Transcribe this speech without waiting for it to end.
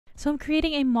So I'm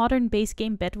creating a modern base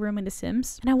game bedroom in The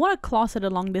Sims, and I want a closet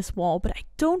along this wall, but I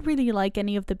don't really like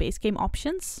any of the base game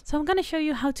options. So I'm going to show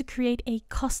you how to create a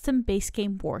custom base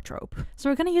game wardrobe. So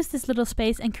we're going to use this little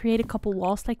space and create a couple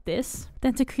walls like this.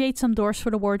 Then to create some doors for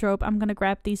the wardrobe, I'm going to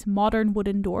grab these modern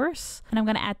wooden doors, and I'm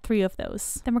going to add 3 of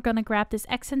those. Then we're going to grab this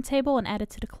accent table and add it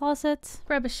to the closet.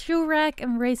 Grab a shoe rack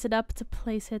and raise it up to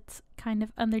place it kind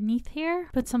of underneath here.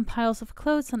 Put some piles of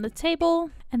clothes on the table,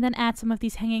 and then add some of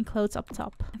these hanging clothes up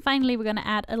top. And finally, we're going to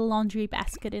add a laundry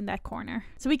basket in that corner.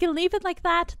 So we can leave it like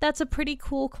that. That's a pretty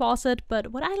cool closet, but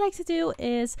what I like to do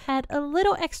is add a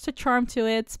little extra charm to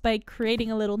it by creating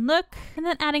a little nook, and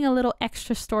then adding a little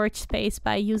extra storage space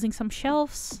by using some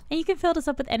shelves. And you can fill this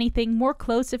up with anything, more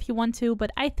clothes if you want to,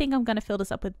 but I think I'm going to fill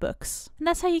this up with books. And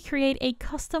that's how you create a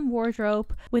custom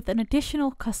wardrobe with an additional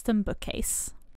custom bookcase.